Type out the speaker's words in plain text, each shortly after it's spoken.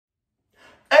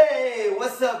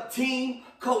What's up, team?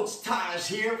 Coach Taj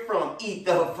here from Eat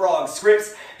The Frog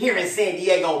Scripps here in San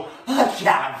Diego,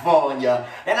 California.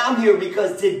 And I'm here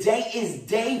because today is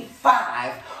day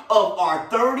 5 of our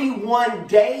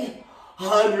 31-day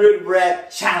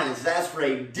 100-rep challenge. That's for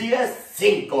a dia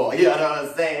 5, you know what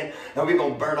I'm saying? And we're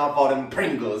going to burn off all them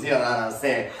Pringles, you know what I'm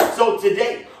saying? So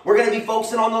today, we're going to be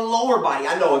focusing on the lower body.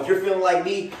 I know if you're feeling like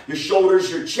me, your shoulders,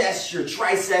 your chest, your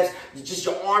triceps, just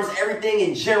your arms, everything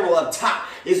in general up top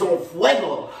is on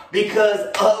fuego because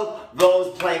of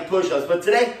those plank push-ups. But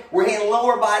today, we're hitting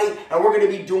lower body and we're going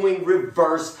to be doing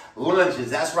reverse lunges.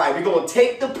 That's right. We're going to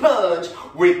take the plunge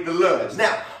with the lunge.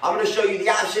 Now, I'm going to show you the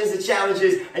options, the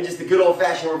challenges, and just the good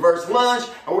old-fashioned reverse lunge.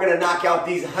 And we're going to knock out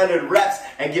these 100 reps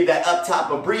and give that up top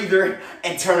a breather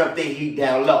and turn up the heat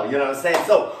down low. You know what I'm saying?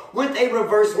 So, with a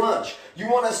reverse lunge, you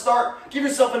want to start, give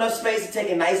yourself enough space to take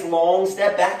a nice long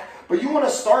step back, but you want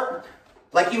to start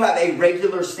like you have a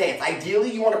regular stance.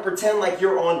 Ideally, you want to pretend like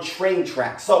you're on train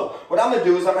tracks. So what I'm going to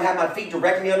do is I'm going to have my feet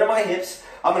directly under my hips.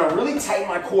 I'm going to really tighten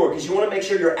my core because you want to make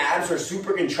sure your abs are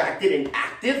super contracted and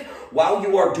active while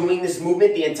you are doing this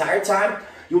movement the entire time.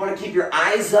 You want to keep your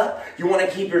eyes up, you want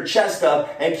to keep your chest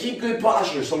up, and keep good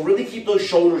posture. So really keep those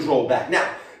shoulders rolled back. Now,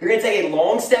 you're going to take a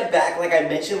long step back, like I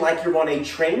mentioned, like you're on a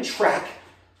train track.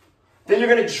 Then you're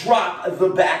going to drop the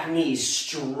back knee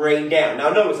straight down. Now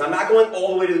notice, I'm not going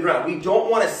all the way to the ground. We don't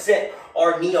want to set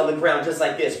our knee on the ground just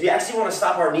like this. We actually want to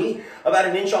stop our knee about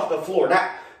an inch off the floor.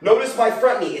 Now, notice my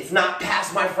front knee. It's not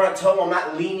past my front toe. I'm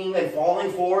not leaning and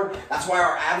falling forward. That's why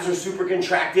our abs are super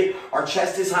contracted. Our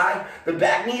chest is high. The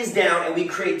back knee is down, and we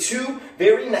create 2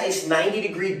 very nice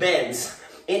 90-degree bends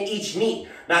in each knee.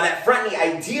 Now that front knee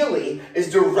ideally is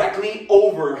directly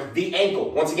over the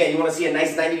ankle. Once again, you want to see a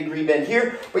nice 90-degree bend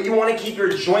here, but you want to keep your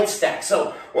joints stacked.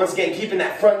 So once again, keeping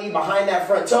that front knee behind that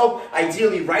front toe,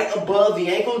 ideally right above the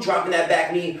ankle, dropping that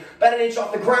back knee about an inch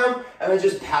off the ground, and then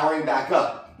just powering back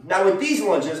up. Now with these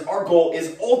lunges, our goal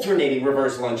is alternating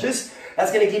reverse lunges.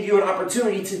 That's going to give you an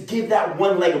opportunity to give that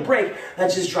one leg a break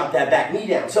and just drop that back knee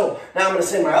down. So now I'm going to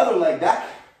send my other leg back.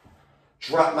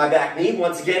 Drop my back knee,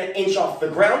 once again, inch off the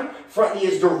ground. Front knee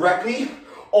is directly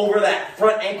over that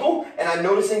front ankle. And I'm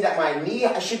noticing that my knee,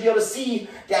 I should be able to see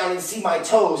down and see my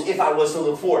toes if I was to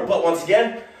look forward. But once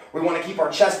again, we want to keep our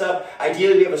chest up.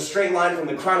 Ideally, we have a straight line from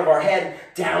the crown of our head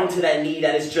down to that knee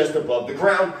that is just above the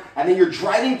ground. And then you're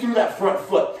driving through that front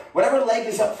foot. Whatever leg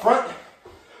is up front,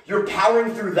 you're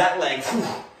powering through that leg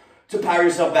to power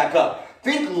yourself back up.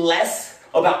 Think less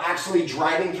about actually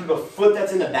driving through the foot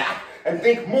that's in the back, and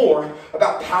think more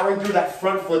about powering through that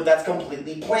front foot that's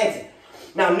completely planted.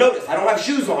 Now notice, I don't have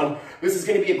shoes on. This is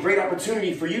going to be a great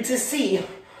opportunity for you to see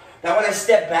that when I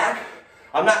step back,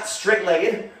 I'm not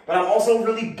straight-legged, but I'm also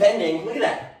really bending, look at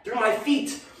that, through my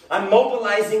feet. I'm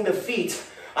mobilizing the feet.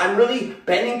 I'm really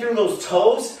bending through those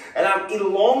toes, and I'm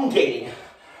elongating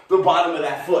the bottom of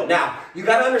that foot. Now, you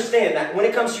got to understand that when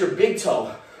it comes to your big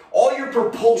toe, all your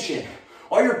propulsion,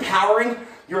 all your powering,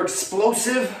 your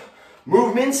explosive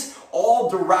movements all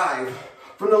derive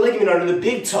from the ligament under the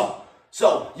big toe.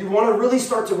 So you want to really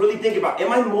start to really think about,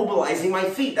 am I mobilizing my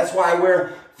feet? That's why I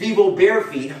wear Vivo bare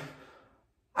feet.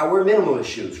 I wear minimalist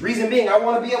shoes. Reason being, I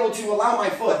want to be able to allow my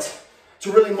foot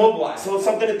to really mobilize. So it's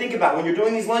something to think about. When you're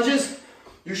doing these lunges,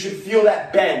 you should feel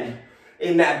that bend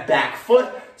in that back foot,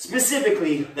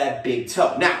 specifically that big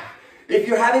toe. Now, if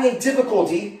you're having a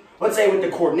difficulty, let's say with the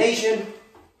coordination,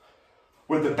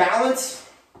 with the balance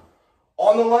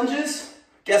on the lunges,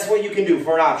 guess what you can do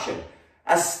for an option?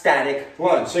 A static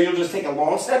lunge. So you'll just take a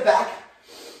long step back.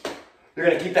 You're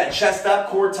going to keep that chest up,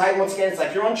 core tight. Once again, it's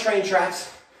like you're on train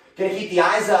tracks. Going to keep the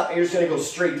eyes up, and you're just going to go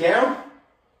straight down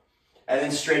and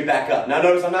then straight back up. Now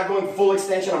notice I'm not going full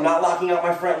extension. I'm not locking out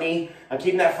my front knee. I'm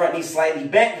keeping that front knee slightly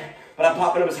bent, but I'm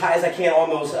popping up as high as I can on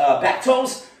those back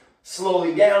toes.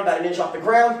 Slowly down, about an inch off the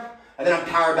ground, and then I'm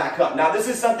powering back up. Now this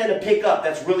is something to pick up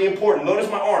that's really important. Notice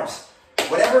my arms.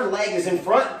 Whatever leg is in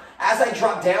front, as I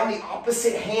drop down, the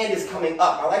opposite hand is coming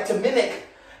up. I like to mimic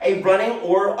a running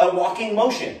or a walking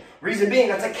motion. Reason being,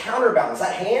 that's a counterbalance.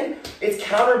 That hand, it's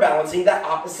counterbalancing that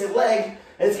opposite leg,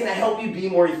 and it's going to help you be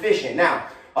more efficient. Now,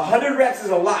 100 reps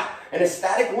is a lot, and a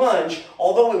static lunge,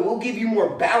 although it will give you more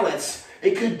balance,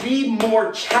 it could be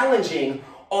more challenging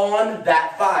on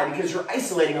that thigh because you're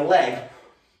isolating a leg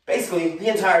basically the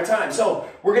entire time. So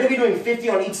we're going to be doing 50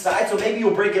 on each side, so maybe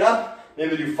you'll break it up.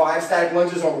 Maybe do 5 static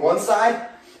lunges on one side,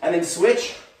 and then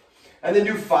switch, and then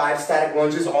do 5 static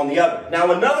lunges on the other.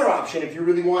 Now another option, if you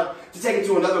really want to take it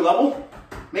to another level,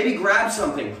 maybe grab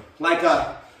something like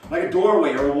a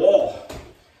doorway or a wall.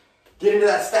 Get into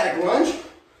that static lunge,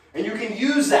 and you can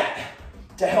use that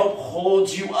to help hold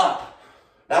you up.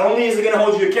 Not only is it going to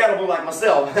hold you accountable like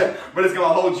myself, but it's going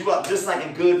to hold you up just like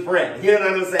a good friend. You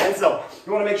know what I'm saying? So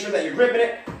you want to make sure that you're gripping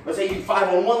it. Let's say you do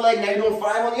 5 on one leg, now you're doing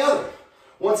 5 on the other.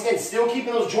 Once again, still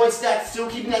keeping those joints stacked, still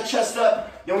keeping that chest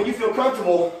up. Then when you feel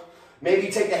comfortable, maybe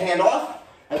you take the hand off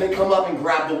and then come up and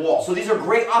grab the wall. So these are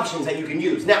great options that you can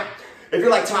use. Now, if you're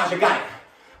like, Taj, I got it.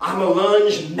 I'm a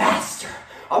lunge master.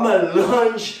 I'm a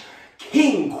lunge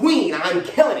king, queen. I'm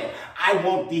killing it. I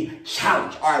want the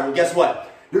challenge. All right, well, guess what?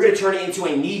 You're going to turn it into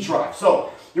a knee drive.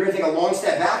 So you're going to take a long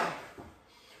step back,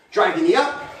 drive the knee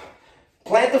up,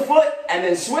 plant the foot, and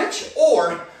then switch.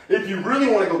 Or if you really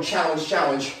want to go challenge,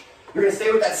 you're going to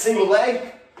stay with that single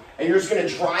leg, and you're just going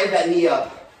to drive that knee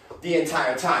up the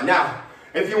entire time. Now,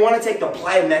 if you want to take the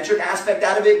plyometric aspect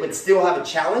out of it, but still have a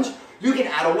challenge, you can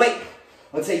add a weight.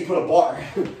 Let's say you put a bar.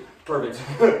 Perfect.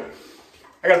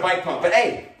 I got a bike pump, but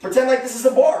hey, pretend like this is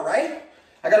a bar, right?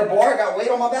 I got a bar, I got weight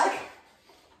on my back.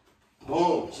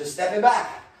 Boom, just stepping back.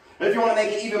 If you want to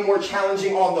make it even more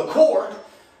challenging on the core,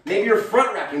 maybe you're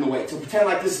front racking the weight. So pretend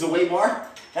like this is a weight bar,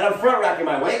 and I'm front racking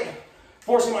my weight,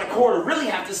 forcing my core to really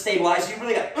have to stabilize. So you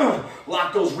really got to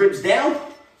lock those ribs down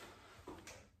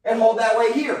and hold that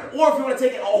weight here. Or if you want to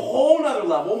take it a whole nother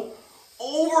level,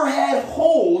 overhead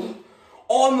hold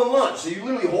on the lunge. So you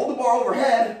literally hold the bar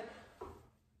overhead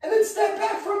and then step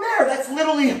back from there. That's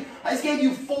literally, I just gave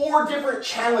you 4 different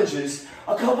challenges,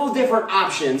 a couple of different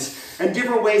options, and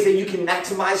different ways that you can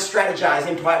maximize, strategize,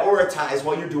 and prioritize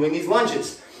while you're doing these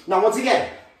lunges. Now, once again,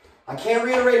 I can't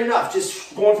reiterate enough,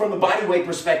 just going from the body weight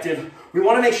perspective, we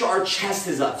want to make sure our chest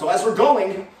is up. So as we're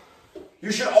going,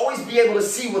 you should always be able to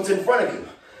see what's in front of you.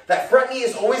 That front knee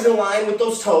is always in line with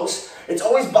those toes. It's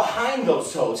always behind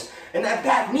those toes. And that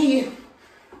back knee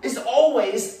is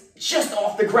always just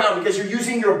off the ground because you're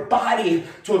using your body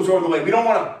to absorb the weight. We don't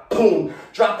want to, boom,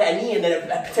 drop that knee and then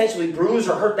potentially bruise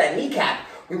or hurt that kneecap.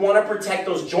 We want to protect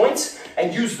those joints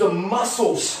and use the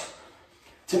muscles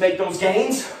to make those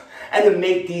gains and to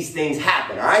make these things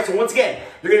happen, all right? So once again,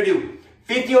 you're going to do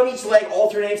 50 on each leg,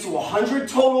 alternating to 100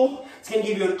 total. It's going to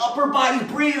give you an upper body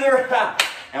breather.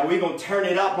 And we're going to turn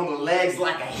it up on the legs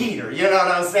like a heater. You know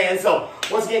what I'm saying? So,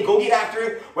 once again, go get after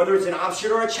it. Whether it's an option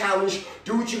or a challenge,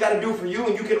 do what you got to do for you.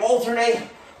 And you can alternate.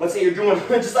 Let's say you're doing,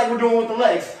 just like we're doing with the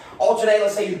legs. Alternate.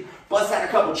 Let's say you bust out a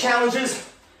couple challenges.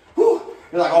 Whew.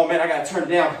 You're like, oh, man, I got to turn it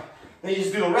down. Then you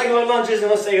just do the regular lunges. And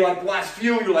let's say you're like the last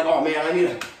few. You're like, oh, man,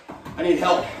 I need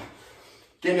help.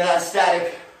 Give me that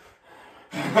static.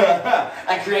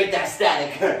 I create that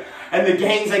static. And the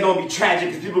games ain't gonna be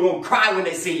tragic because people are gonna cry when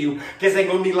they see you because they're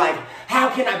gonna be like, how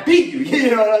can I beat you?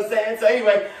 You know what I'm saying? So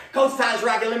anyway, Coach Taj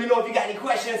Rockitt, let me know if you got any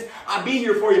questions. I'll be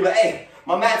here for you, but hey,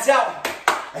 my mat's out.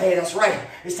 Hey, that's right.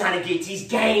 It's time to get these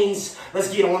gains.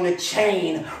 Let's get on the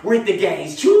chain with the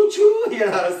gains. Choo choo. You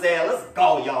know what I'm saying? Let's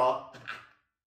go, y'all.